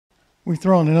We've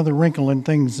thrown another wrinkle in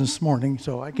things this morning,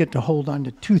 so I get to hold on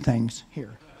to two things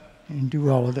here and do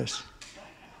all of this.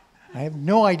 I have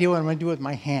no idea what I'm going to do with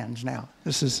my hands now.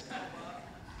 This is,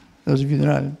 those of you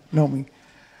that know me.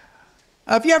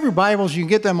 If you have your Bibles, you can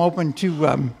get them open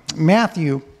to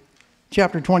Matthew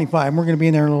chapter 25. We're going to be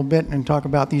in there a little bit and talk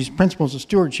about these principles of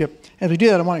stewardship. As we do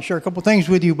that, I want to share a couple things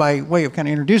with you by way of kind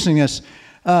of introducing this.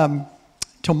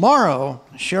 Tomorrow,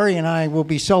 Sherry and I will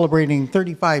be celebrating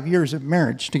 35 years of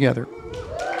marriage together.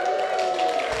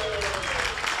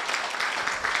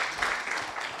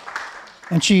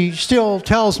 And she still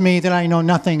tells me that I know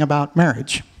nothing about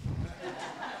marriage.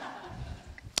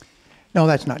 No,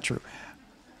 that's not true.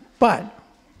 But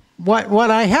what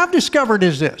I have discovered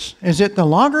is this, is that the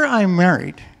longer I'm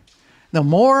married, the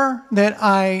more that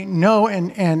I know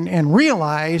and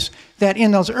realize that in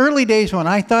those early days when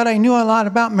I thought I knew a lot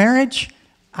about marriage,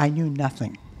 I knew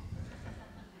nothing.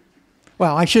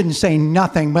 Well, I shouldn't say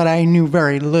nothing, but I knew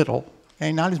very little.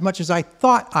 Okay? Not as much as I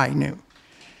thought I knew.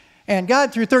 And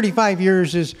God, through 35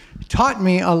 years, has taught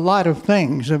me a lot of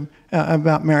things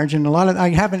about marriage. And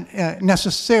I haven't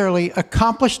necessarily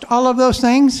accomplished all of those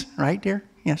things. Right, dear?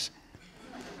 Yes.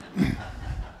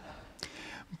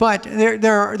 But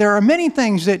there are many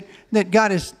things that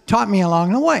God has taught me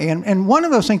along the way. And one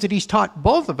of those things that He's taught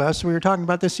both of us, we were talking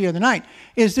about this the other night,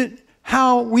 is that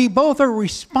how we both are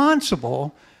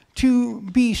responsible to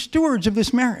be stewards of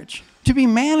this marriage, to be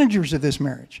managers of this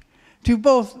marriage, to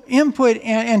both input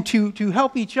and to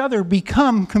help each other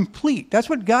become complete. That's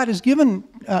what God has given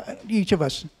each of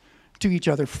us to each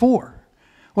other for,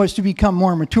 was to become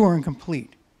more mature and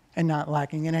complete and not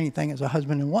lacking in anything as a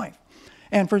husband and wife.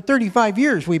 And for 35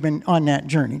 years, we've been on that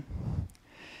journey.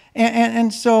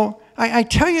 And so I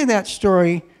tell you that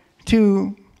story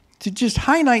to just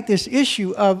highlight this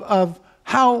issue of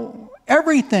how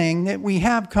everything that we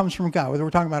have comes from God. Whether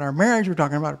we're talking about our marriage, we're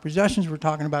talking about our possessions, we're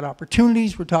talking about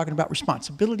opportunities, we're talking about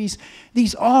responsibilities.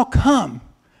 These all come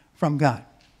from God.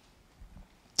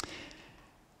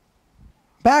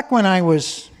 Back when I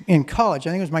was in college,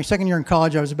 I think it was my second year in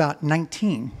college, I was about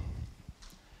 19.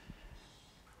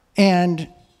 And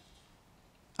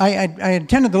I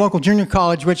attended the local junior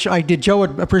college, which I did. Joe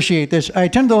would appreciate this. I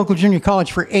attended the local junior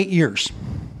college for 8 years.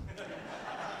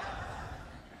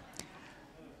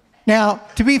 Now,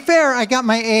 to be fair, I got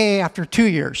my AA after 2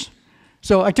 years.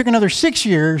 So I took another 6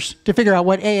 years to figure out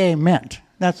what AA meant.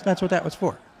 That's what that was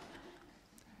for.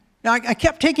 Now, I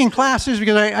kept taking classes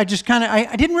because I just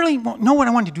I didn't really know what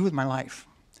I wanted to do with my life.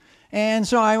 And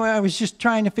so I was just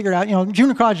trying to figure it out. You know,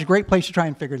 junior college is a great place to try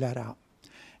and figure that out.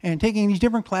 And taking these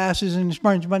different classes and a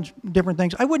bunch of different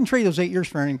things. I wouldn't trade those 8 years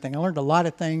for anything. I learned a lot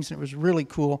of things, and it was really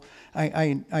cool.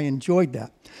 I enjoyed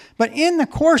that. But in the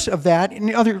course of that,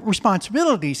 other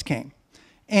responsibilities came.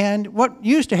 And what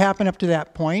used to happen up to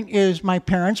that point is my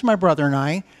parents, my brother and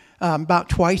I, about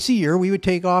twice a year, we would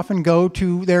take off and go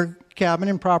to their cabin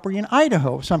and property in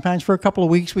Idaho. Sometimes for a couple of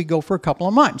weeks, we'd go for a couple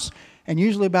of months. And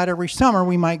usually about every summer,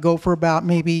 we might go for about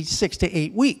maybe 6 to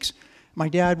 8 weeks. My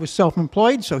dad was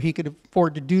self-employed, so he could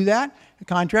afford to do that. A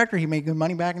contractor, he made good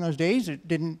money back in those days. It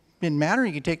didn't matter.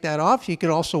 He could take that off. He could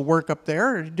also work up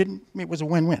there. It was a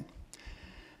win-win.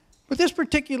 But this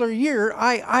particular year,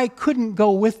 I couldn't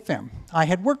go with them. I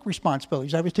had work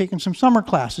responsibilities. I was taking some summer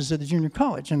classes at the junior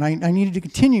college, and I needed to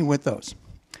continue with those.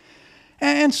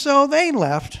 And so they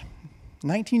left,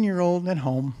 19-year-old at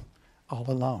home, all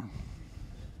alone.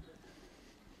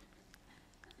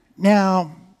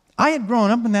 Now, I had grown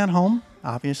up in that home,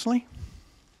 obviously,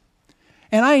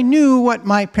 and I knew what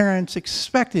my parents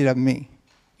expected of me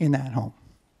in that home.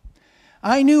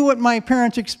 I knew what my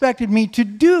parents expected me to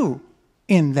do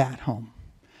in that home.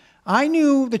 I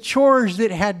knew the chores that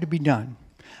had to be done.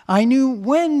 I knew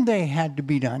when they had to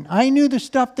be done. I knew the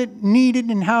stuff that needed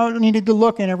and how it needed to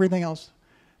look and everything else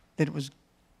that it was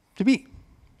to be.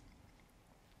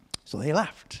 So they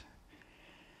left.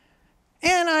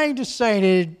 And I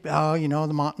decided, oh, you know,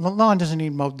 the lawn doesn't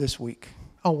need mowed this week.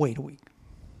 I'll wait a week.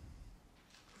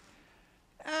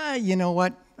 You know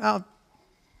what?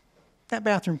 That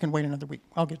bathroom can wait another week.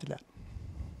 I'll get to that.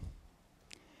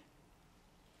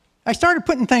 I started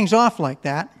putting things off like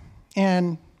that,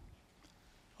 and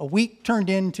a week turned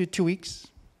into 2 weeks,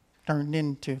 turned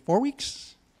into 4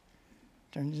 weeks,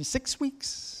 turned into 6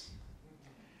 weeks.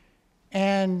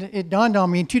 And it dawned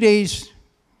on me in 2 days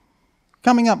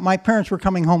coming up, my parents were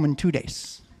coming home in 2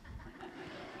 days.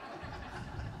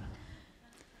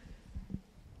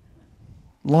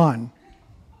 Lawn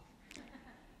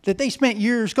that they spent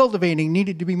years cultivating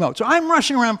needed to be mowed. So I'm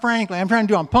rushing around frantically. I'm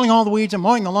pulling all the weeds, I'm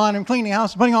mowing the lawn, I'm cleaning the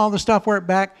house, I'm putting all the stuff where it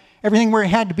back, everything where it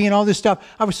had to be and all this stuff.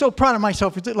 I was so proud of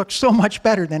myself because it looked so much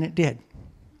better than it did.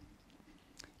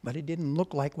 but it didn't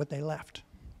look like what they left.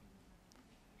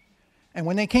 And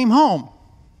when they came home,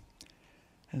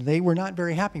 they were not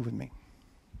very happy with me.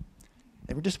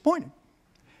 They were disappointed.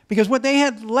 Because what they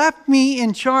had left me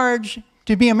in charge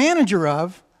to be a manager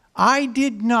of, I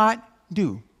did not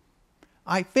do.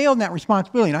 I failed in that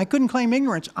responsibility, and I couldn't claim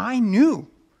ignorance. I knew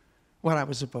what I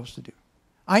was supposed to do.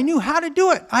 I knew how to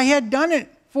do it. I had done it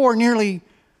for nearly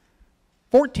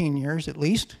 14 years at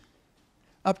least,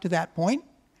 up to that point.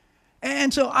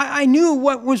 And so I knew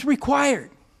what was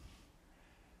required.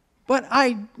 But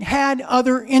I had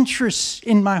other interests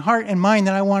in my heart and mind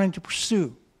that I wanted to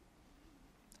pursue.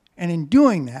 And in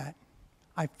doing that,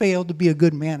 I failed to be a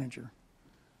good manager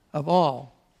of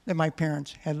all that my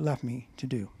parents had left me to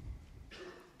do.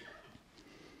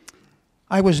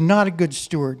 I was not a good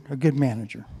steward, a good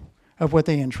manager of what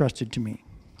they entrusted to me.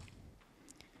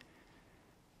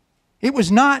 It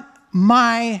was not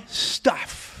my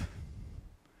stuff.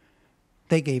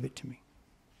 They gave it to me.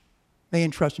 They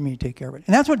entrusted me to take care of it.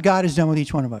 And that's what God has done with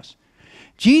each one of us.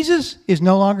 Jesus is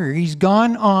no longer here. He's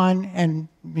gone on and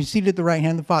he's seated at the right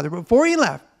hand of the Father. But before he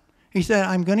left, he said,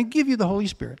 I'm going to give you the Holy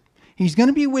Spirit. He's going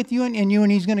to be with you and in you,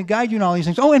 and he's going to guide you in all these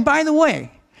things. Oh, and by the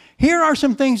way, here are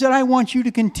some things that I want you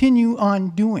to continue on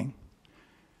doing.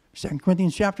 2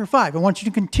 Corinthians chapter 5. I want you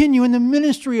to continue in the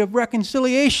ministry of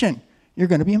reconciliation. You're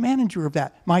going to be a manager of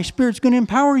that. My Spirit's going to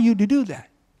empower you to do that.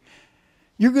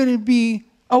 You're going to be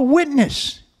a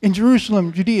witness in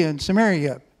Jerusalem, Judea, and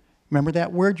Samaria. Remember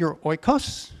that word, your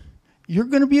oikos? You're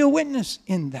going to be a witness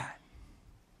in that.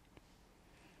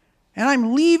 And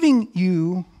I'm leaving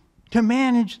you to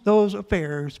manage those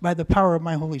affairs by the power of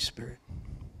my Holy Spirit.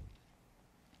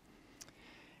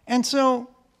 And so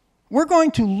we're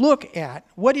going to look at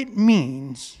what it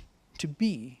means to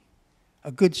be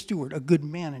a good steward, a good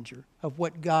manager of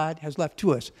what God has left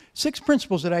to us. 6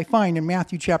 principles that I find in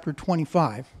Matthew chapter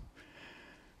 25,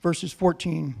 verses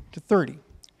 14 to 30.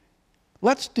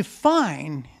 Let's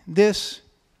define this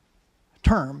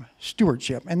term,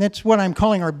 stewardship. And that's what I'm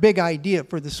calling our big idea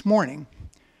for this morning,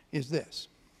 is this.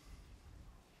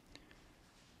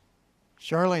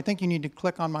 Charlotte, I think you need to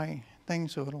click on my thing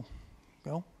so it'll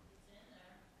go.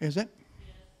 Is it?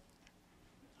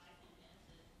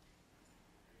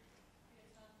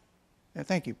 Yeah,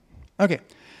 thank you. Okay.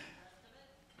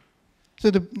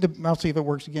 So I'll see if it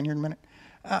works again here in a minute.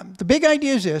 The big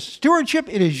idea is this. Stewardship,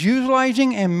 it is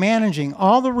utilizing and managing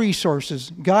all the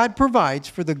resources God provides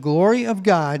for the glory of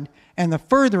God and the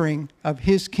furthering of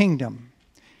his kingdom.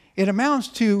 It amounts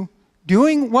to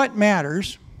doing what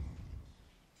matters.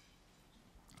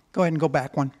 Go ahead and go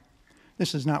back one.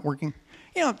 This is not working.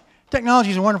 You know, technology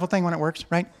is a wonderful thing when it works,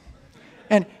 right?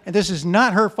 And this is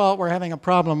not her fault. We're having a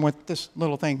problem with this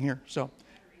little thing here. So,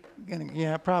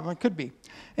 yeah, problem. It could be.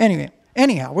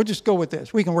 Anyhow, we'll just go with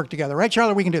this. We can work together. Right,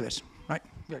 Charlotte? We can do this. Right?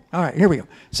 Good. All right, here we go.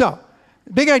 So,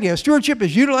 big idea. Stewardship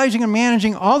is utilizing and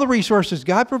managing all the resources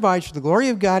God provides for the glory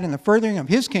of God and the furthering of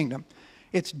his kingdom.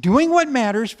 It's doing what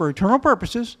matters for eternal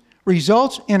purposes,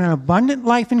 results in an abundant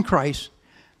life in Christ,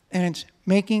 and it's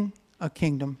making a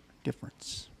kingdom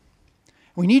difference.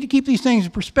 We need to keep these things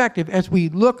in perspective as we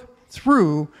look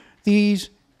through these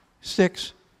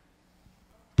 6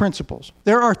 principles.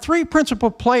 There are 3 principal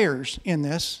players in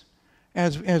this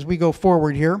as we go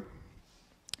forward here.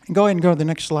 And go ahead and go to the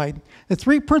next slide. The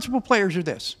 3 principal players are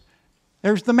this.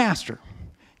 There's the master.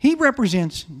 He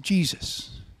represents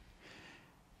Jesus.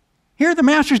 Here the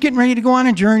master's getting ready to go on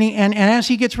a journey, and as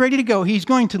he gets ready to go, he's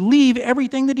going to leave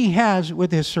everything that he has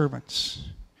with his servants.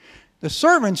 The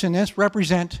servants in this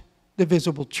represent the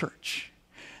visible church.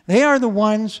 They are the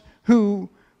ones who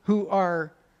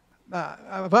are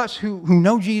of us who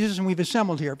know Jesus and we've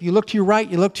assembled here. If you look to your right,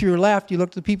 you look to your left, you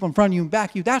look to the people in front of you and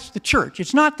back of you, that's the church.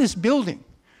 It's not this building.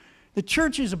 The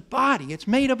church is a body. It's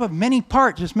made up of many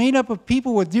parts. It's made up of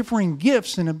people with differing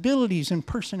gifts and abilities and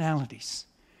personalities.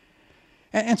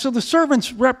 And so the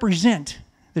servants represent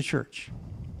the church.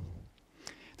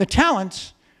 The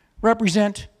talents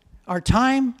represent our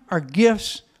time, our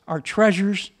gifts, our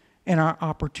treasures, and our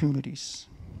opportunities.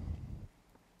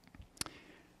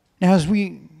 Now, as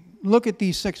we look at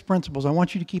these 6 principles, I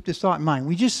want you to keep this thought in mind.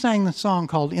 We just sang the song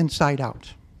called Inside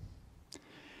Out.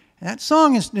 And that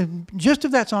song is, the gist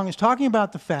of that song is talking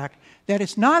about the fact that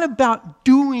it's not about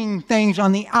doing things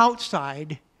on the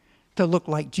outside to look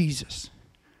like Jesus.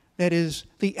 That is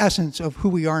the essence of who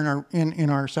we are in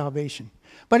our salvation.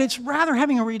 But it's rather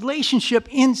having a relationship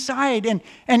inside and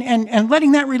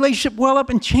letting that relationship well up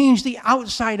and change the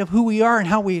outside of who we are and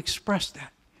how we express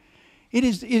that. It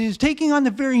is taking on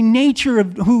the very nature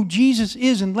of who Jesus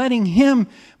is and letting him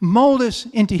mold us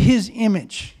into his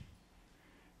image.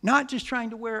 Not just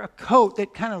trying to wear a coat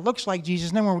that kind of looks like Jesus,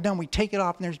 and then when we're done, we take it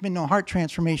off and there's been no heart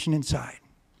transformation inside.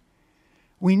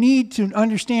 We need to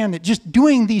understand that just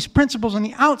doing these principles on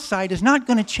the outside is not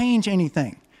going to change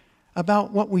anything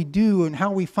about what we do and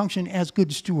how we function as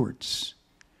good stewards.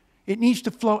 It needs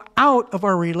to flow out of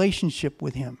our relationship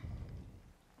with Him.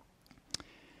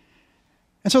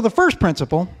 And so the first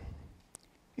principle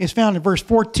is found in verse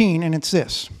 14, and it's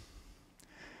this.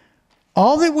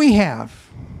 All that we have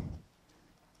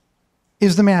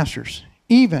is the Master's,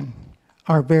 even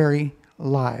our very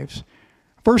lives.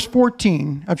 Verse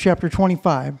 14 of chapter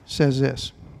 25 says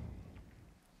this.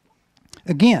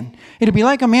 Again, it'd be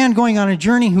like a man going on a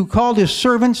journey who called his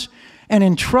servants and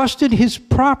entrusted his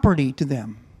property to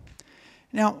them.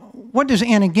 Now, what does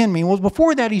 "and again" mean? Well,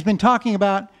 before that, he's been talking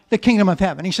about the kingdom of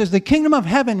heaven. He says the kingdom of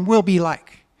heaven will be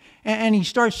like. And he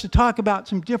starts to talk about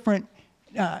some different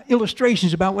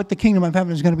illustrations about what the kingdom of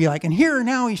heaven is going to be like. And here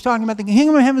now he's talking about the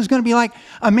kingdom of heaven is going to be like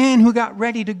a man who got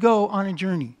ready to go on a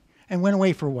journey and went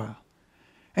away for a while.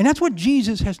 And that's what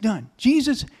Jesus has done.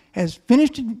 Jesus had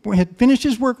finished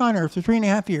his work on earth for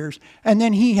 3.5 years, and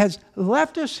then he has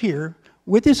left us here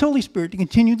with his Holy Spirit to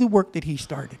continue the work that he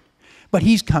started. But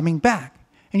he's coming back.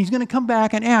 And he's going to come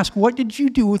back and ask, what did you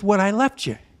do with what I left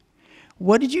you?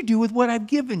 What did you do with what I've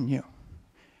given you?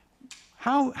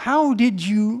 How did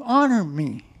you honor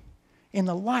me in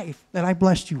the life that I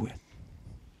blessed you with?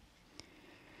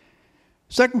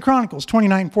 2 Chronicles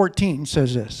 29:14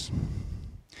 says this.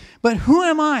 But who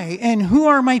am I and who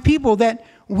are my people that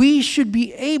we should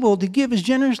be able to give as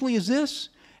generously as this?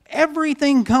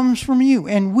 Everything comes from you,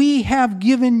 and we have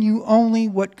given you only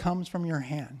what comes from your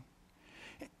hand.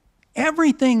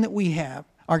 Everything that we have,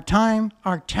 our time,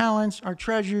 our talents, our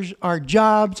treasures, our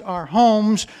jobs, our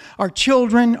homes, our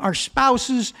children, our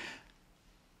spouses,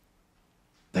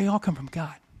 they all come from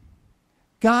God.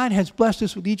 God has blessed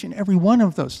us with each and every one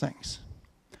of those things.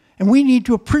 And we need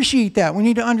to appreciate that. We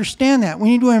need to understand that. We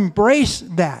need to embrace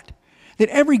that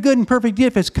every good and perfect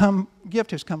gift has come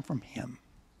from Him.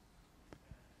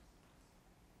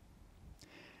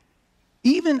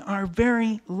 Even our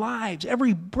very lives,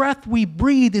 every breath we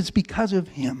breathe is because of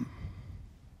Him.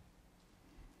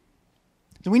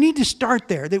 So we need to start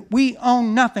there, that we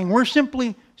own nothing. We're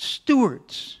simply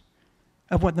stewards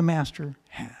of what the Master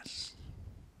has.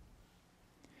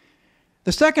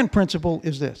 The second principle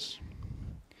is this.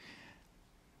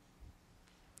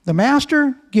 The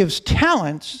Master gives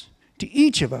talents to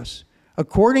each of us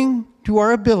according to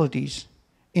our abilities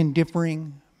in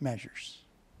differing measures.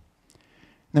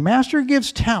 The Master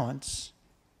gives talents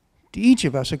to each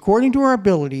of us according to our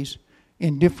abilities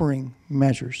in differing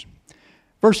measures.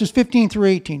 Verses 15 through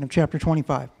 18 of chapter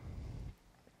 25.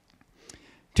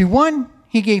 To one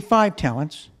he gave 5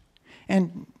 talents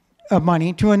and of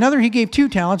money. To another he gave 2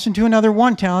 talents, and to another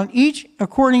 1 talent, each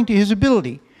according to his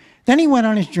ability. Then he went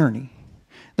on his journey.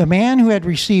 The man who had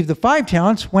received the 5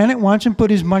 talents went at once and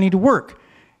put his money to work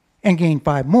and gained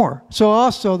 5 more. So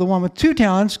also the one with 2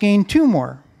 talents gained 2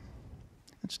 more.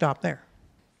 Let's stop there.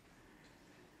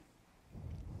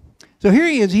 So here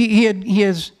he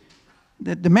is.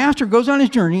 The master goes on his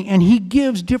journey and he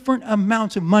gives different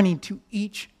amounts of money to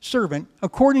each servant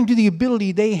according to the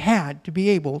ability they had to be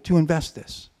able to invest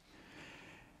this.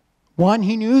 One,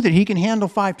 he knew that he can handle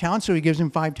 5 talents, so he gives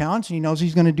him 5 talents, and he knows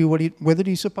he's going to do what with it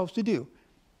he's supposed to do.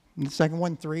 And the second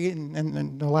one, 3,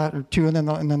 and the latter 2, and then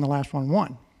the last one,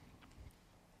 1.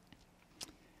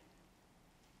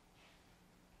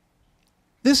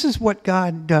 This is what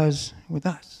God does with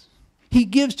us. He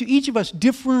gives to each of us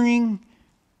differing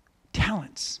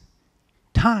talents,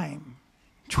 time,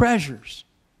 treasures,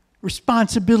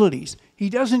 responsibilities. He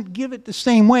doesn't give it the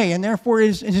same way, and therefore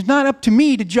it is not up to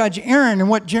me to judge Aaron and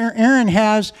what Aaron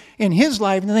has in his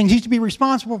life and the things he's to be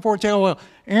responsible for and say, oh, well,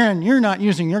 Aaron, you're not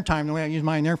using your time the way I use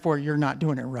mine, therefore you're not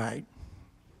doing it right.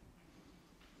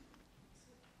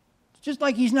 It's just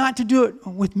like he's not to do it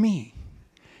with me.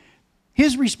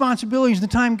 His responsibility is the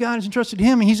time God has entrusted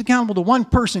him, and he's accountable to one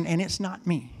person, and it's not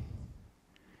me.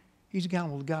 He's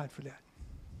accountable to God for that.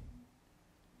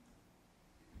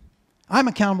 I'm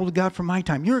accountable to God for my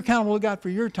time. You're accountable to God for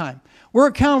your time. We're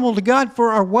accountable to God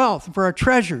for our wealth, for our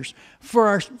treasures,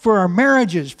 for our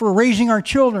marriages, for raising our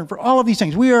children, for all of these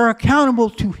things. We are accountable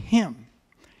to Him.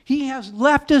 He has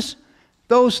left us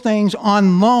those things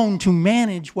on loan to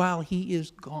manage while He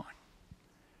is gone.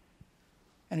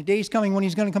 And a day is coming when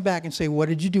He's going to come back and say, what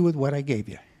did you do with what I gave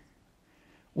you?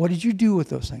 What did you do with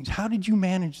those things? How did you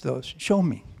manage those? Show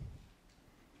me.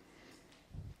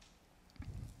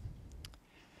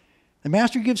 The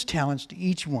master gives talents to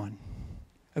each one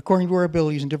according to our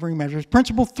abilities in differing measures.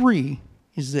 Principle 3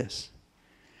 is this.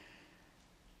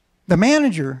 The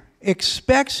manager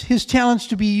expects his talents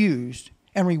to be used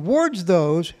and rewards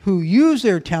those who use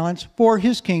their talents for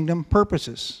his kingdom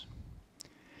purposes.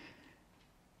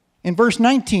 In verse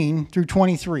 19 through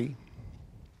 23,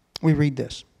 we read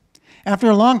this. After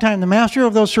a long time, the master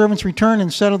of those servants returned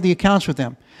and settled the accounts with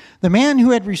them. The man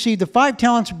who had received the 5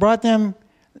 talents brought him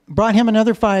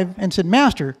another 5 and said,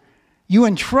 Master, you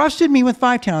entrusted me with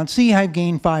 5 talents. See, I've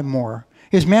gained 5 more.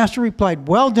 His master replied,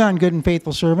 Well done, good and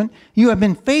faithful servant. You have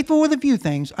been faithful with a few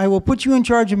things. I will put you in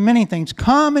charge of many things.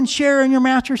 Come and share in your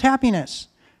master's happiness.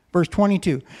 Verse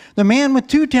 22. The man with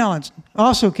 2 talents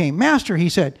also came. Master, he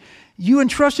said, you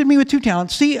entrusted me with 2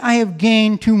 talents. See, I have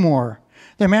gained 2 more.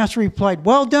 The master replied,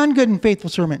 Well done, good and faithful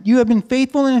servant. You have been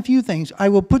faithful in a few things. I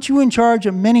will put you in charge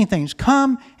of many things.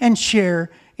 Come and share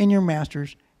in your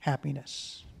master's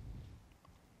happiness.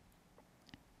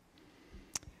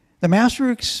 The master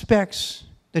expects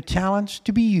the talents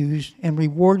to be used and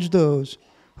rewards those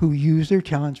who use their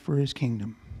talents for his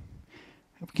kingdom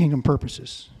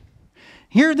purposes.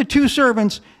 Here, the 2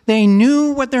 servants, they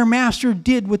knew what their master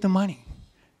did with the money.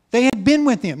 They had been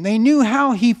with him. They knew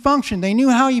how he functioned. They knew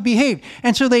how he behaved.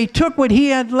 And so they took what he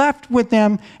had left with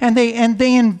them and they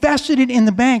invested it in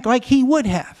the bank like he would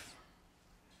have.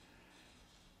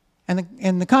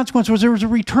 And the consequence was there was a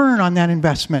return on that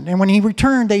investment. And when he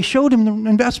returned, they showed him the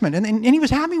investment. And he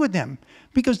was happy with them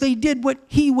because they did what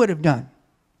he would have done.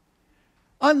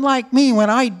 Unlike me, when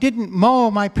I didn't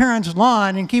mow my parents'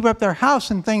 lawn and keep up their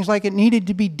house and things like it needed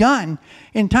to be done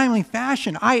in timely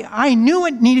fashion. I knew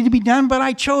it needed to be done, but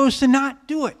I chose to not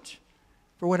do it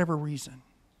for whatever reason.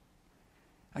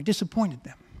 I disappointed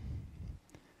them.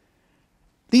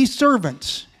 These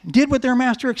servants did what their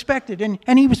master expected,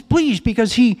 and he was pleased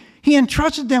because he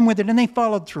entrusted them with it, and they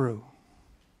followed through.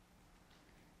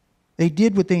 They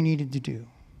did what they needed to do.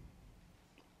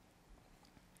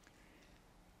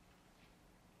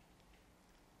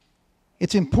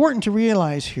 It's important to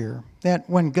realize here that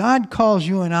when God calls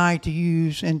you and I to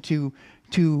use and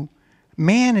to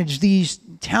manage these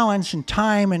talents and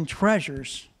time and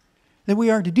treasures, that we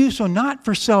are to do so not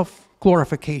for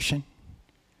self-glorification,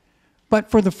 but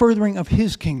for the furthering of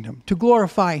his kingdom, to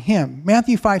glorify him.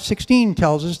 Matthew 5:16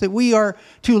 tells us that we are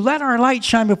to let our light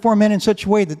shine before men in such a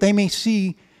way that they may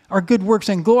see our good works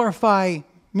and glorify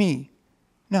me.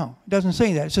 No, it doesn't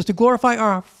say that. It says to glorify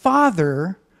our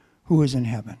Father who is in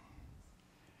heaven.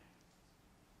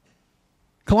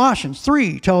 Colossians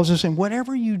 3 tells us, and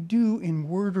whatever you do in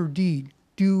word or deed,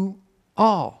 do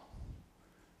all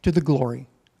to the glory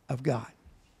of God.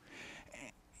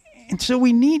 And so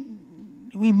we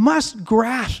must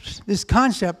grasp this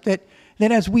concept that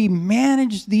as we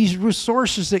manage these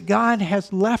resources that God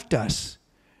has left us,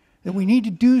 that we need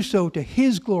to do so to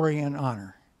his glory and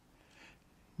honor,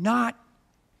 not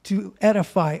to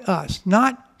edify us,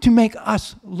 not to make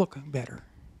us look better,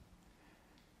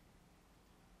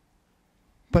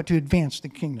 but to advance the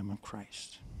kingdom of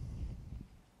Christ.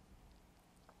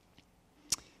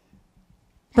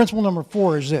 Principle number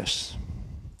 4 is this.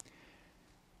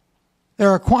 There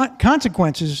are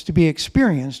consequences to be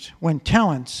experienced when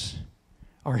talents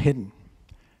are hidden.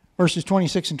 Verses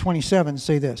 26 and 27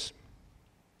 say this.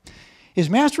 His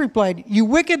master replied, You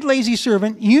wicked, lazy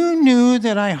servant, you knew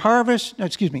that I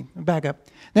back up.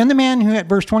 Then the man who had,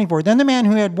 verse 24, then the man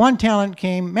who had 1 talent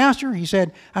came. Master, he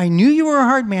said, I knew you were a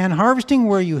hard man, harvesting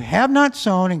where you have not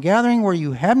sown and gathering where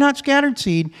you have not scattered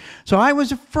seed. So I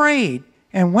was afraid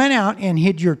and went out and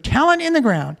hid your talent in the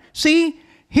ground. See,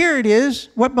 here it is,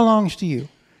 what belongs to you.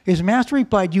 His master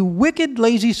replied, You wicked,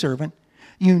 lazy servant,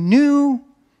 you knew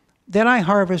that I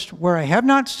harvest where I have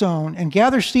not sown and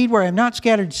gather seed where I have not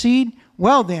scattered seed.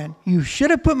 Well then, you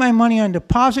should have put my money on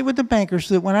deposit with the banker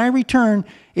so that when I return,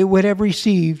 it would have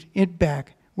received it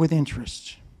back with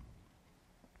interest.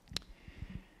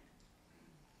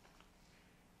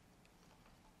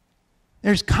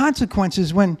 There's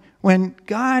consequences when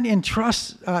God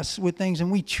entrusts us with things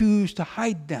and we choose to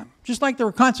hide them. Just like there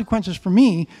were consequences for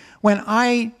me when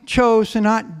I chose to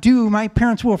not do my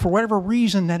parents' will for whatever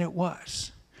reason that it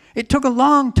was. It took a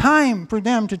long time for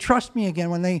them to trust me again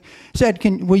when they said,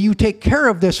 will you take care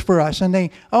of this for us? And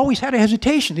they always had a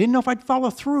hesitation. They didn't know if I'd follow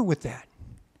through with that.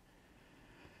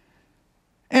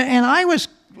 And I was,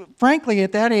 frankly,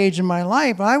 at that age in my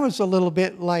life, I was a little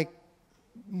bit like,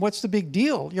 what's the big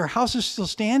deal? Your house is still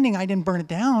standing. I didn't burn it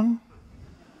down.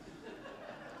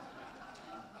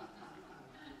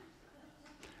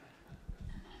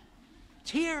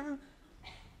 It's here.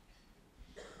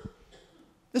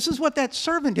 This is what that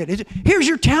servant did. Here's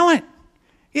your talent.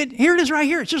 Here it is right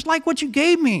here. It's just like what you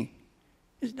gave me.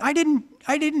 I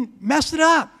didn't mess it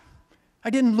up. I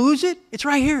didn't lose it. It's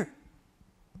right here.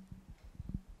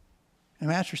 And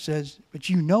the master says, but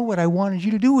you know what I wanted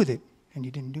you to do with it, and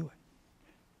you didn't do it.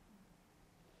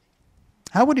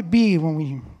 How would it be when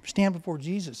we stand before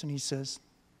Jesus and he says,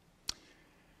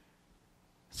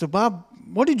 so Bob,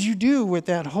 what did you do with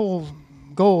that whole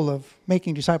goal of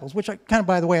making disciples? Which,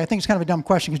 by the way, I think it's kind of a dumb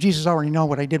question because Jesus already knows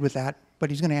what I did with that, but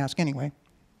he's going to ask anyway.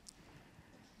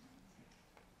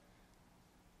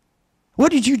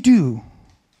 What did you do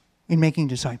in making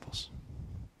disciples?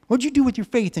 What did you do with your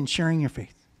faith and sharing your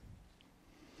faith?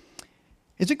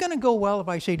 Is it going to go well if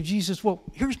I say to Jesus, well,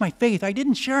 here's my faith. I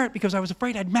didn't share it because I was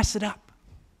afraid I'd mess it up.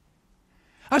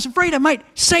 I was afraid I might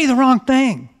say the wrong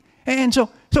thing. And so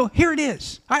here it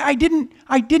is. I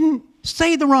didn't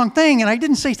say the wrong thing, and I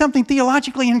didn't say something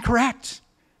theologically incorrect.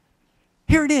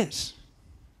 Here it is.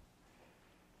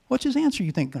 What's his answer,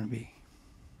 you think, going to be?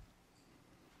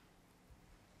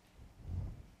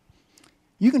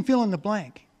 You can fill in the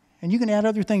blank, and you can add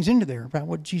other things into there about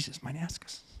what Jesus might ask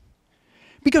us.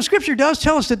 Because Scripture does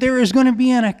tell us that there is going to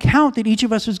be an account that each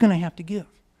of us is going to have to give.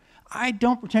 I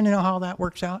don't pretend to know how that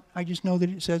works out. I just know that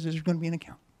it says there's going to be an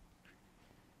account.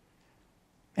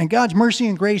 And God's mercy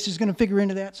and grace is going to figure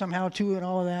into that somehow too and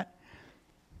all of that.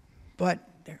 But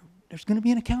there's going to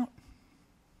be an account.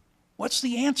 What's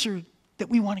the answer that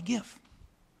we want to give?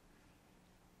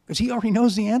 Because he already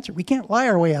knows the answer. We can't lie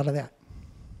our way out of that.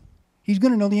 He's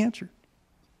going to know the answer.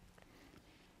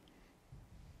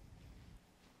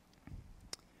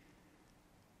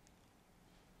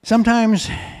 Sometimes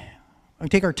we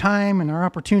take our time and our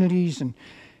opportunities and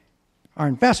our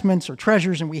investments or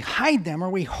treasures and we hide them or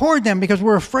we hoard them because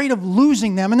we're afraid of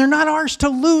losing them, and they're not ours to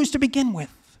lose to begin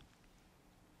with.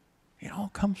 It all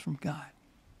comes from God.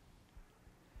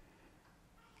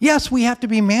 Yes, we have to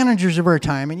be managers of our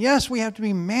time, and yes, we have to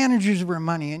be managers of our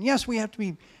money, and yes, we have to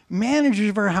be managers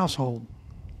of our household.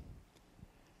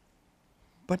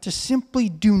 But to simply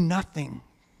do nothing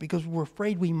because we're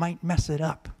afraid we might mess it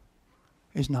up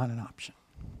is not an option.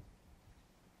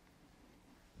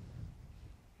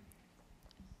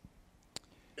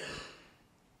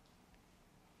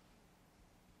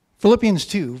 Philippians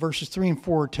 2, verses 3 and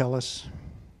 4 tell us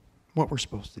what we're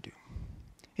supposed to do.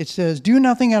 It says, do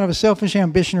nothing out of a selfish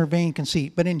ambition or vain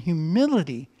conceit, but in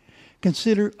humility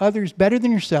consider others better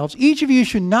than yourselves. Each of you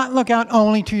should not look out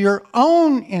only to your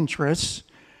own interests.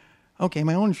 Okay,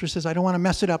 my own interest is I don't want to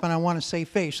mess it up and I want to save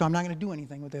face, so I'm not going to do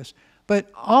anything with this.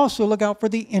 But also look out for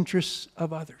the interests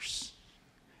of others.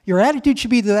 Your attitude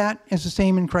should be that as the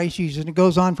same in Christ Jesus. And it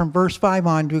goes on from verse 5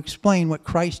 on to explain what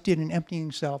Christ did in emptying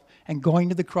himself and going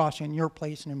to the cross in your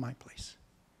place and in my place.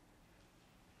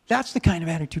 That's the kind of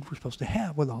attitude we're supposed to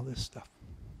have with all this stuff.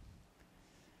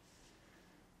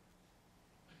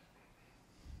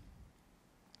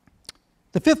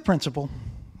 The fifth principle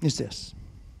is this.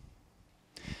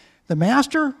 The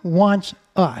master wants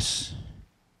us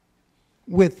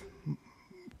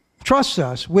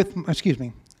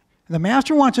the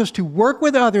master wants us to work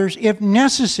with others if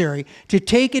necessary to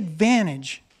take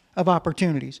advantage of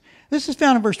opportunities. This is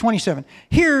found in verse 27.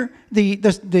 Here,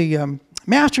 the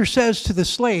master says to the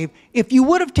slave, if you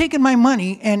would have taken my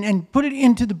money and put it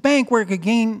into the bank where it could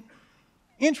gain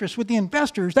interest with the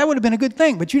investors, that would have been a good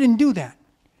thing, but you didn't do that.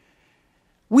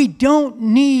 We don't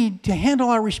need to handle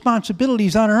our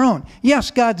responsibilities on our own.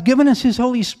 Yes, God's given us His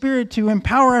Holy Spirit to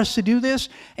empower us to do this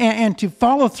and to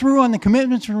follow through on the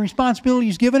commitments and responsibilities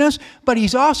He's given us, but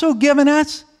He's also given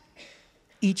us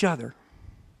each other.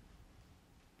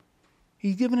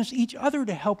 He's given us each other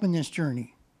to help in this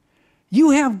journey. You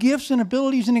have gifts and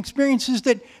abilities and experiences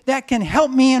that can help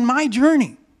me in my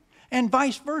journey, and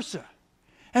vice versa.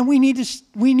 And we need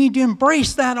to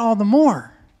embrace that all the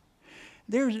more.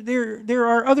 There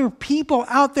are other people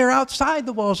out there outside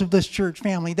the walls of this church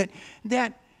family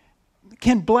that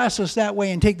can bless us that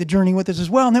way and take the journey with us as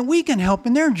well, and that we can help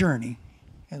in their journey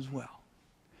as well.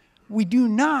 We do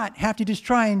not have to just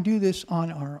try and do this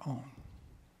on our own.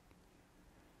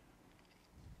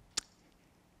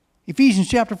 Ephesians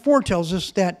chapter 4 tells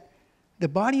us that the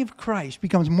body of Christ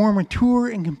becomes more mature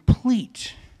and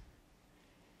complete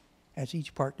as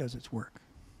each part does its work.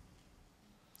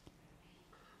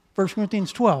 1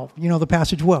 Corinthians 12, you know the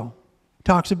passage well,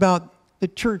 talks about the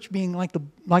church being like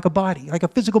a body, like a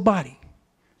physical body.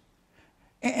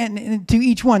 And to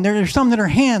each one, there are some that are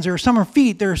hands, there are some are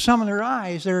feet, there are some that are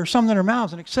eyes, there are some that are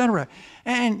mouths, and etc.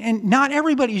 And not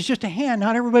everybody is just a hand,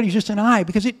 not everybody is just an eye,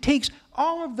 because it takes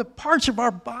all of the parts of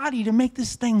our body to make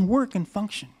this thing work and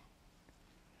function.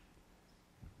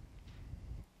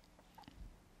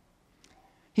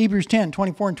 Hebrews 10,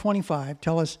 24 and 25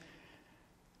 tell us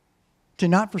to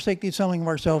not forsake the assembling of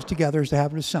ourselves together as the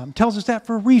habit of some. Tells us that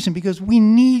for a reason, because we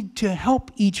need to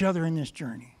help each other in this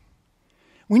journey.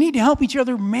 We need to help each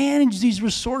other manage these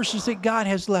resources that God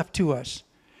has left to us.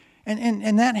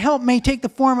 And that help may take the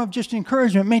form of just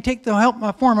encouragement. It may take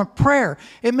the form of prayer.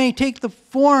 It may take the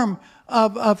form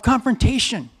of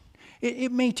confrontation.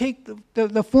 It may take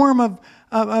the form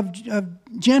of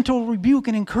gentle rebuke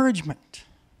and encouragement.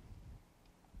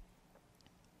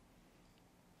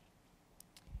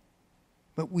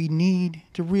 But we need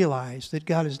to realize that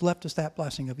God has left us that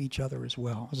blessing of each other as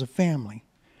well, as a family,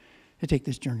 to take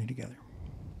this journey together.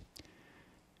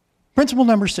 Principle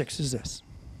number 6 is this: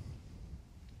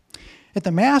 that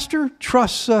the Master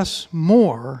trusts us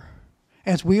more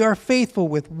as we are faithful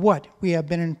with what we have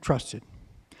been entrusted.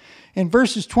 In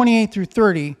verses 28 through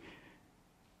 30,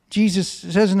 Jesus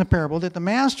says in the parable that the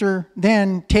Master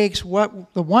then takes the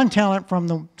 1 talent from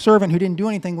the servant who didn't do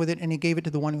anything with it, and he gave it to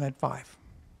the one who had 5.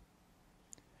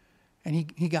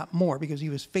 And he got more because he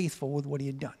was faithful with what he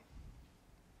had done.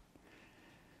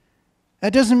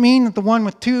 That doesn't mean that the one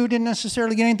with 2 didn't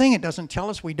necessarily get anything. It doesn't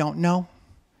tell us. We don't know.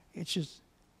 It's just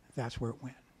that's where it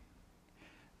went.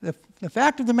 The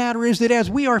fact of the matter is that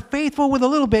as we are faithful with a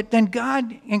little bit, then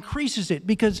God increases it.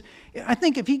 Because I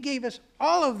think if he gave us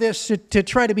all of this to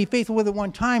try to be faithful with at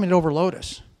one time, it'd overload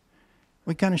us.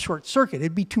 We kind of short circuit.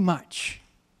 It'd be too much.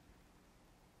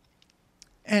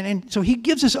 And so he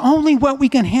gives us only what we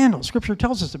can handle. Scripture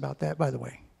tells us about that, by the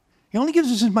way. He only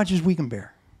gives us as much as we can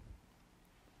bear.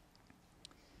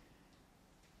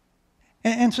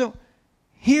 And so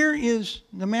here is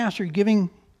the Master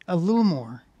giving a little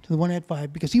more to the one who had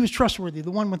 5 because he was trustworthy. The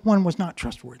one with 1 was not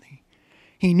trustworthy.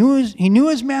 He knew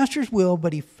his Master's will,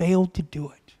 but he failed to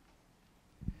do it.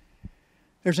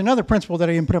 There's another principle that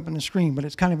I didn't put up on the screen, but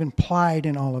it's kind of implied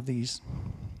in all of these,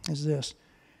 is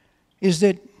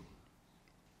that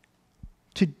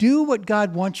to do what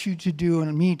God wants you to do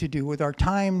and me to do with our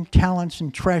time, talents,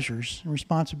 and treasures and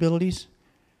responsibilities,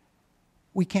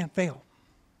 we can't fail.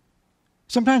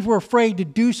 Sometimes we're afraid to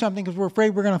do something because we're afraid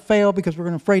we're going to fail because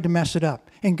we're afraid to mess it up.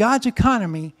 In God's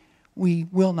economy, we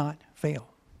will not fail.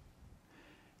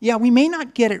 Yeah, we may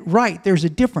not get it right. There's a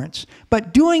difference.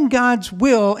 But doing God's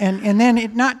will and then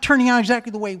it not turning out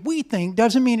exactly the way we think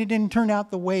doesn't mean it didn't turn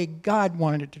out the way God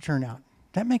wanted it to turn out.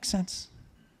 That makes sense?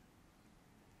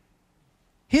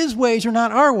 His ways are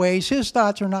not our ways. His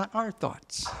thoughts are not our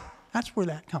thoughts. That's where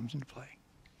that comes into play.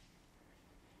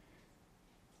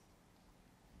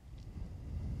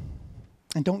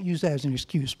 And don't use that as an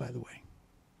excuse, by the way.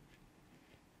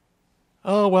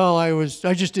 Oh, well,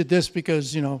 I just did this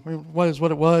because, it was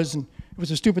what it was, and it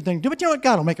was a stupid thing to do. But you know what?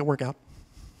 God will make it work out.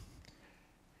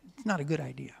 It's not a good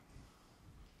idea.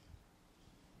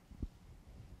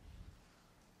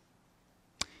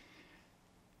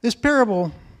 This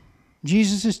parable,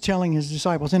 Jesus is telling his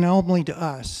disciples, and ultimately to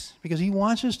us, because he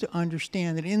wants us to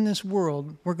understand that in this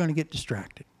world, we're going to get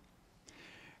distracted.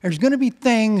 There's going to be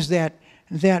things that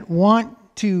want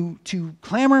to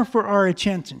clamor for our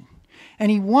attention. And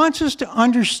he wants us to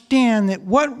understand that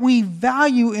what we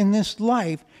value in this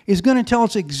life is going to tell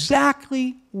us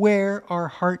exactly where our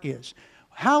heart is.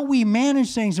 How we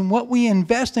manage things and what we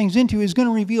invest things into is going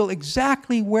to reveal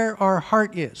exactly where our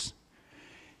heart is.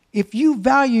 If you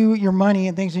value your money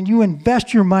and things and you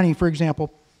invest your money, for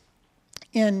example,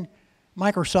 in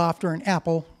Microsoft or in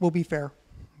Apple, we'll be fair,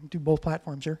 do both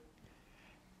platforms here,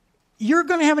 you're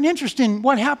going to have an interest in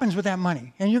what happens with that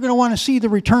money. And you're going to want to see the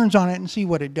returns on it and see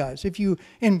what it does. If you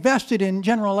invested in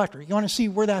General Electric, you want to see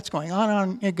where that's going.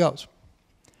 On it goes.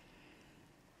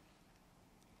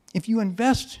 If you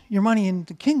invest your money in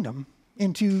the kingdom,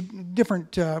 into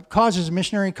different causes,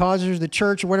 missionary causes, the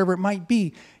church, or whatever it might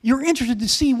be, you're interested to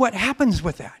see what happens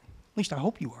with that. At least I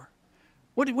hope you are.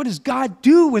 What does God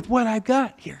do with what I've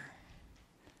got here?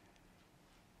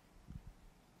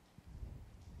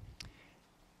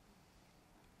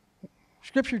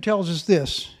 Scripture tells us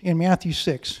this in Matthew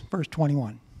 6, verse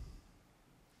 21.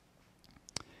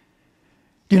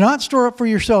 Do not store up for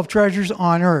yourself treasures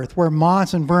on earth where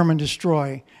moths and vermin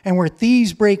destroy and where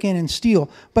thieves break in and steal.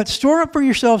 But store up for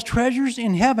yourselves treasures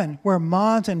in heaven where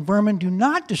moths and vermin do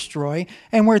not destroy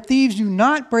and where thieves do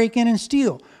not break in and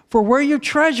steal. For where your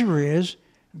treasure is,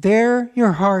 there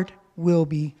your heart will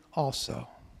be also.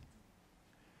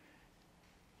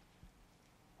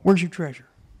 Where's your treasure?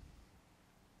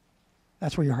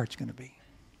 That's where your heart's going to be.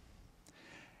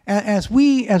 As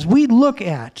we look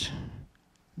at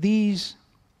these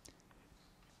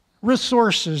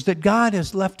resources that God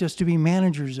has left us to be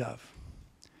managers of,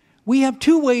 we have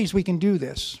two ways we can do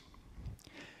this.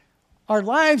 Our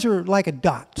lives are like a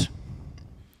dot.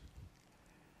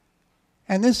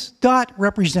 And this dot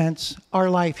represents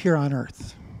our life here on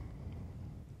earth.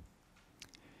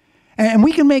 And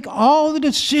we can make all the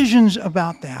decisions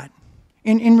about that.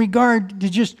 in regard to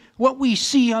just what we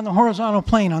see on the horizontal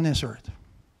plane on this earth.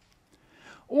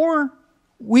 Or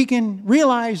we can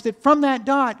realize that from that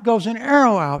dot goes an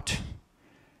arrow out,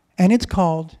 and it's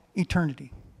called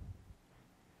eternity.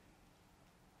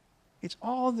 It's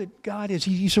all that God is.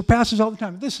 He surpasses all the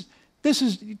time. This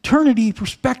is eternity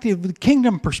perspective, the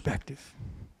kingdom perspective.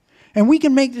 And we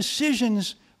can make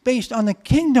decisions based on the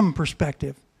kingdom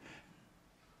perspective.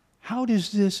 How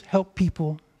does this help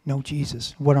people know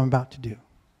Jesus, what I'm about to do?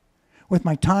 With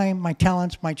my time, my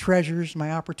talents, my treasures,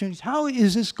 my opportunities, how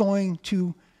is this going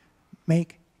to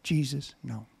make Jesus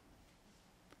known?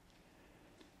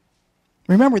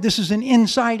 Remember, this is an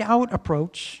inside-out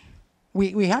approach.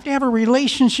 We have to have a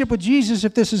relationship with Jesus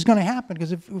if this is going to happen,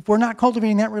 because if we're not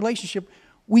cultivating that relationship,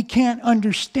 we can't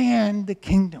understand the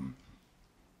kingdom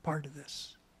part of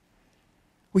this.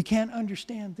 We can't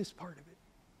understand this part of it.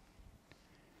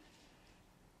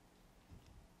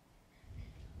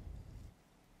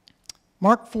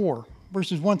 Mark 4,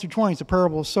 verses 1 through 20 is the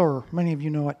parable of sower. Many of you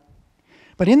know it.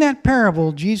 But in that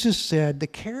parable, Jesus said, the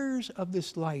cares of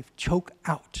this life choke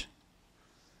out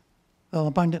the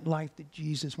abundant life that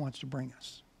Jesus wants to bring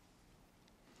us.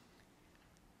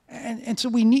 And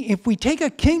so if we take a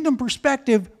kingdom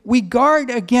perspective, we guard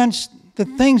against the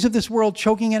things of this world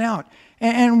choking it out.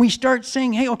 And we start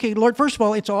saying, hey, okay, Lord, first of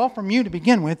all, it's all from you to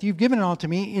begin with. You've given it all to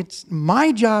me. It's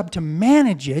my job to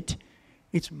manage it.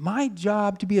 It's my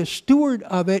job to be a steward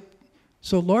of it.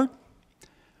 So, Lord,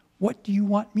 what do you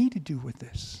want me to do with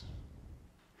this?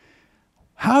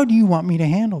 How do you want me to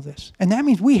handle this? And that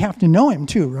means we have to know him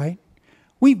too, right?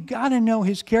 We've got to know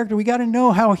his character. We've got to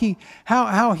know how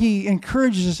he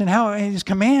encourages us and how his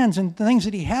commands and the things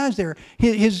that he has there,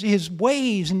 his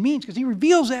ways and means, because he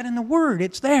reveals that in the Word.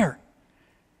 It's there.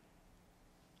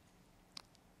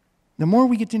 The more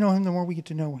we get to know him, the more we get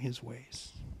to know his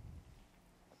ways.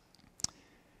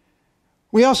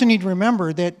 We also need to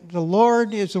remember that the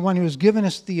Lord is the one who has given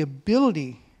us the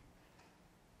ability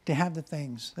to have the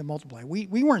things that multiply.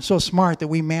 We weren't so smart that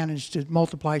we managed to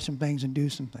multiply some things and do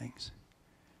some things.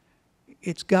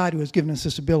 It's God who has given us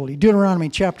this ability. Deuteronomy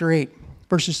chapter 8,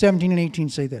 verses 17 and 18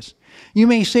 say this. You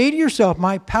may say to yourself,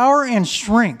 my power and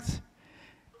strength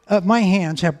of my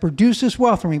hands have produced this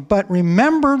wealth for me. But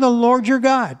remember the Lord your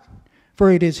God,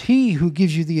 for it is he who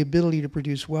gives you the ability to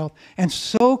produce wealth, and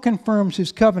so confirms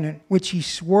his covenant, which he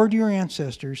swore to your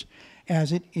ancestors,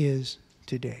 as it is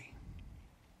today.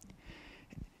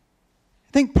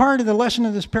 I think part of the lesson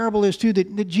of this parable is, too,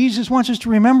 that Jesus wants us to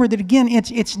remember that, again,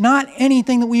 it's not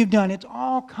anything that we've done. It's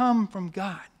all come from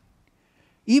God.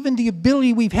 Even the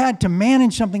ability we've had to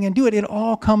manage something and do it, it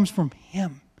all comes from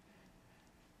him.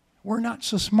 We're not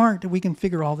so smart that we can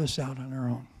figure all this out on our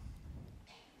own.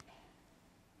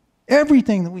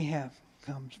 Everything that we have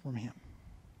comes from him.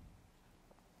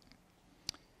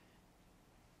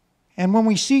 And when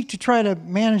we seek to try to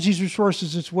manage these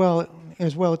resources as well,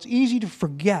 it's easy to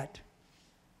forget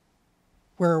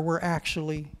where we're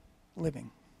actually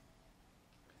living.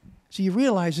 So you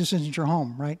realize this isn't your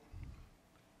home, right?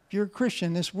 If you're a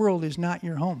Christian, this world is not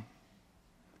your home.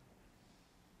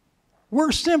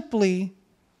 We're simply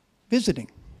visiting.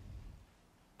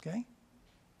 Okay?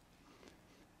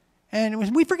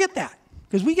 And we forget that,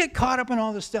 because we get caught up in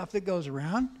all the stuff that goes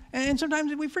around, and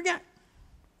sometimes we forget.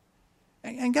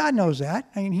 And God knows that.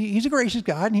 I mean, he's a gracious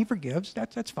God, and he forgives.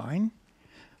 That's fine.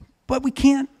 But we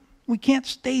can't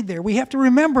stay there. We have to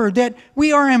remember that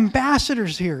we are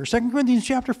ambassadors here. 2 Corinthians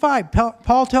chapter 5,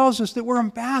 Paul tells us that we're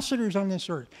ambassadors on this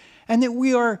earth, and that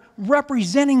we are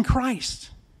representing Christ,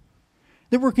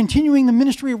 that we're continuing the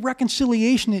ministry of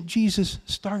reconciliation that Jesus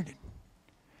started.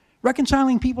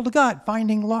 Reconciling people to God,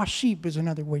 finding lost sheep is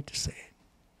another way to say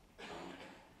it.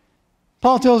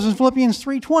 Paul tells us in Philippians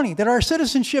 3:20 that our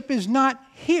citizenship is not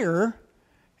here,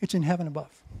 it's in heaven above.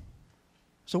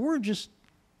 So we're just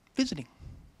visiting.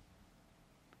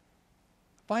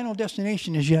 Final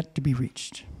destination is yet to be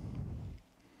reached.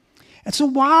 And so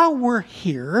while we're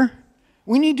here,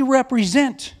 we need to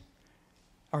represent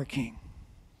our King.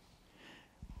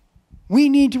 We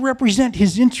need to represent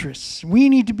his interests. We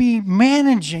need to be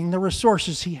managing the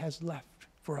resources he has left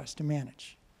for us to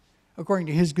manage, according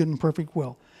to his good and perfect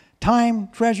will. Time,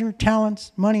 treasure,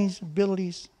 talents, monies,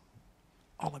 abilities,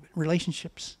 all of it,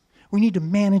 relationships. We need to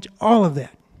manage all of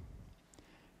that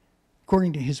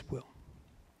according to his will.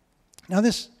 Now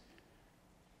this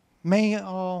may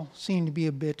all seem to be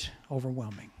a bit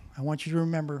overwhelming. I want you to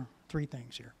remember three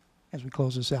things here as we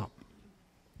close this out.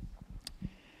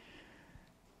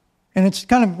 And it's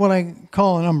kind of what I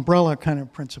call an umbrella kind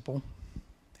of principle.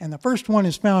 And the first one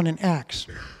is found in Acts,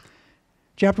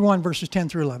 chapter 1, verses 10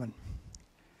 through 11.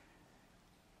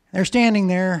 They're standing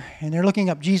there, and they're looking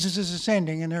up. Jesus is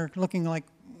ascending, and they're looking like,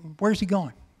 where's he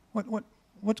going?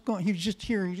 What's going on? He was just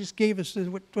here. He just gave us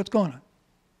what's going on.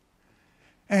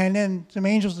 And then some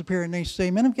angels appear, and they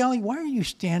say, Men of Galilee, why are you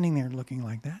standing there looking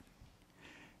like that?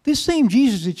 This same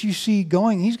Jesus that you see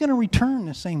going, he's going to return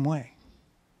the same way.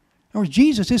 In other words,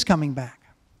 Jesus is coming back.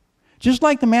 Just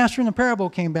like the master in the parable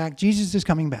came back, Jesus is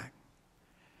coming back.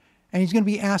 And he's going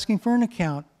to be asking for an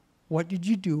account. What did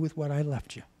you do with what I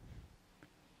left you?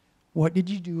 What did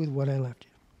you do with what I left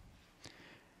you?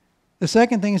 The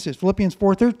second thing is this, Philippians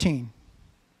 4:13,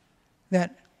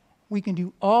 that we can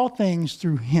do all things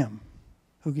through him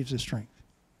who gives us strength.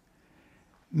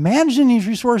 Managing these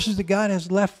resources that God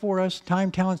has left for us,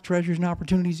 time, talents, treasures, and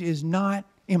opportunities, is not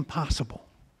impossible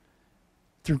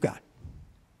through God.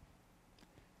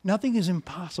 Nothing is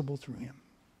impossible through him.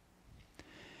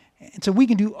 And so we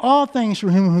can do all things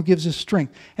through him who gives us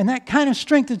strength. And that kind of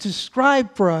strength is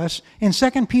described for us in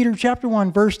 2 Peter chapter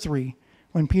 1, verse 3,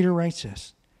 when Peter writes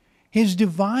this. His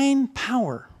divine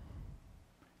power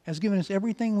has given us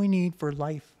everything we need for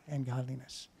life and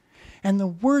godliness. And the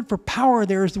word for power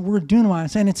there is the word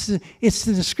dunamis. And it's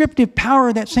the descriptive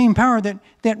power, that same power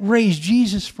that raised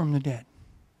Jesus from the dead.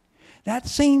 That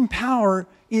same power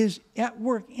is at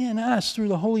work in us through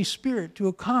the Holy Spirit to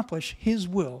accomplish his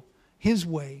will, his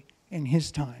way, and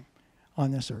his time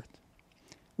on this earth.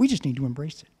 We just need to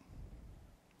embrace it.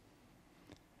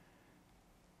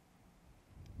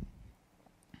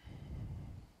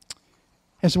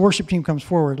 As the worship team comes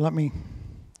forward, let me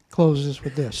close this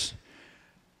with this.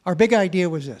 Our big idea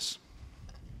was this: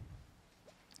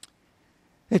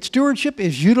 that stewardship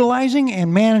is utilizing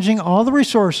and managing all the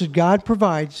resources God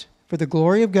provides for the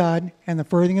glory of God and the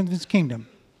furthering of his kingdom.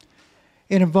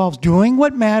 It involves doing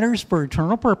what matters for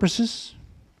eternal purposes,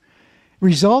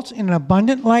 results in an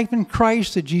abundant life in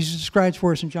Christ that Jesus describes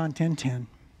for us in John 10:10,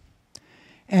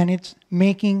 and it's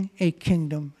making a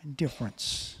kingdom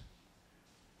difference.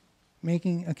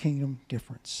 Making a kingdom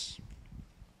difference.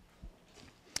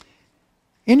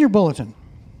 In your bulletin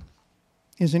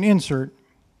is an insert,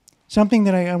 something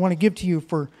that I want to give to you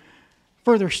for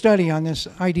further study on this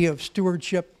idea of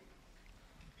stewardship.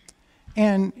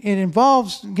 And it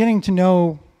involves getting to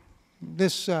know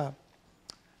this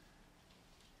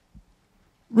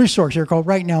resource here called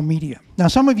Right Now Media. Now,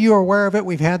 some of you are aware of it.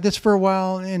 We've had this for a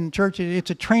while in church. It's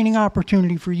a training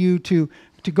opportunity for you to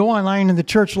go online in the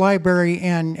church library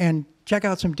and check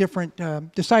out some different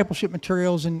discipleship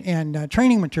materials and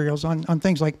training materials on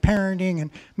things like parenting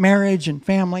and marriage and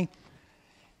family.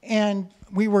 And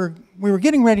we were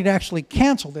getting ready to actually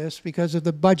cancel this because of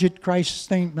the budget crisis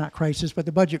thing, not crisis, but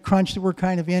the budget crunch that we're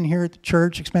kind of in here at the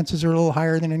church. Expenses are a little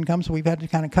higher than income, so we've had to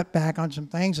kind of cut back on some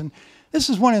things. And this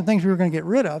is one of the things we were going to get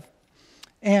rid of.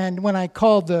 And when I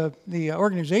called the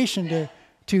organization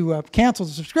to cancel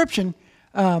the subscription,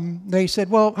 they said,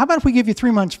 well, how about if we give you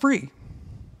 3 months free?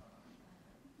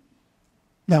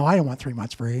 No, I don't want 3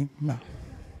 months free. No.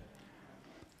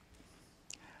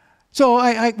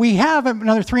 So we have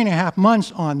another 3.5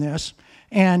 months on this,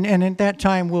 and at that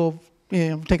time we'll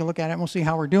take a look at it and we'll see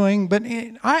how we're doing. But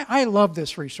I love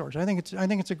this resource. I think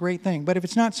it's a great thing. But if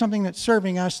it's not something that's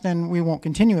serving us, then we won't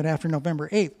continue it after November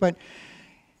 8th. But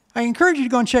I encourage you to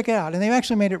go and check it out. And they've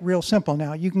actually made it real simple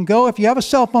now. You can go, if you have a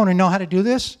cell phone and know how to do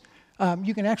this,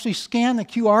 you can actually scan the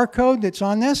QR code that's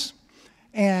on this.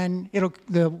 And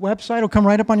the website will come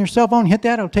right up on your cell phone. Hit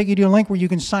that. It'll take you to a link where you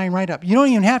can sign right up. You don't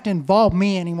even have to involve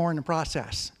me anymore in the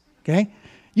process. Okay?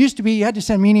 Used to be you had to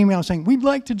send me an email saying, we'd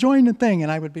like to join the thing. And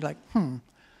I would be like,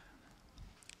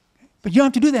 But you don't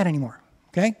have to do that anymore.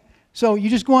 Okay? So you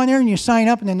just go on there and you sign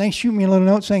up, and then they shoot me a little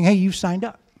note saying, hey, you've signed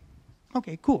up.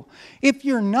 Okay, cool. If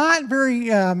you're not very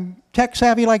tech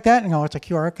savvy like that, it's a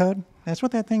QR code. That's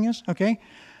what that thing is. Okay?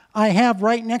 I have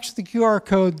right next to the QR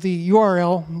code the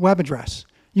URL web address.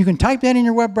 You can type that in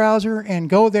your web browser and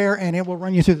go there, and it will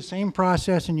run you through the same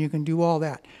process, and you can do all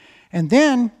that. And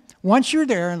then, once you're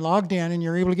there and logged in and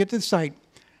you're able to get to the site,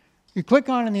 you click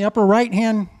on in the upper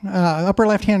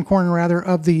left-hand corner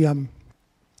of the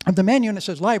menu, and it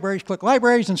says Libraries. Click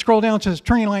Libraries, and scroll down. It says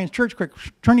Trinity Alliance Church. Click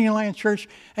Trinity Alliance Church,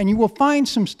 and you will find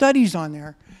some studies on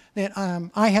there that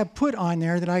I have put on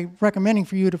there that I'm recommending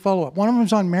for you to follow up. One of them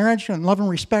is on marriage and love and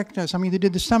respect. Some of you that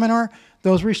did the seminar,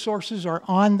 those resources are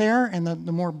on there, and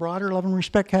the more broader love and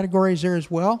respect category is there as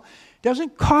well. It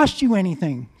doesn't cost you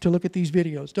anything to look at these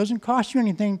videos. It doesn't cost you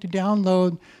anything to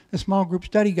download the small group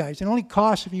study guides. It only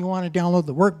costs if you want to download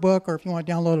the workbook or if you want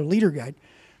to download a leader guide.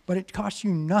 But it costs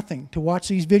you nothing to watch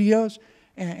these videos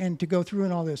and to go through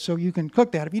and all this. So you can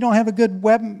click that. If you don't have a good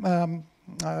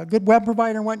web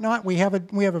provider and whatnot, we have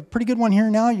a pretty good one here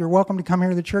now. You're welcome to come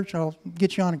here to the church. I'll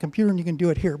get you on a computer and you can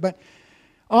do it here. But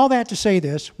all that to say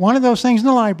this. One of those things in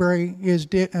the library is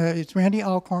it's Randy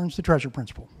Alcorn's The Treasure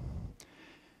Principle.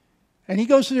 And he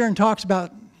goes through there and talks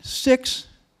about 6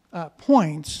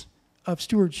 points of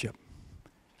stewardship.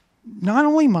 Not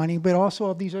only money, but also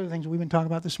of these other things we've been talking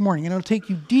about this morning. And it'll take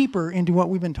you deeper into what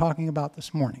we've been talking about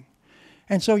this morning.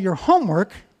 And so your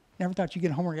homework, never thought you'd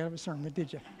get homework out of a sermon,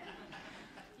 did you?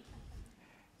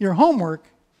 Your homework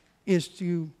is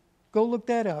to go look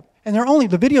that up. And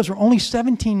the videos are only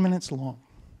 17 minutes long.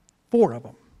 4 of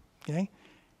them, okay?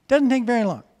 Doesn't take very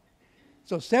long.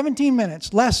 So 17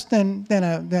 minutes, less than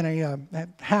a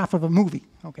half of a movie,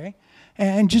 okay?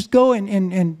 And just go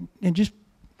and just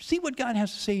see what God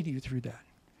has to say to you through that.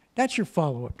 That's your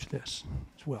follow-up to this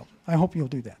as well. I hope you'll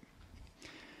do that.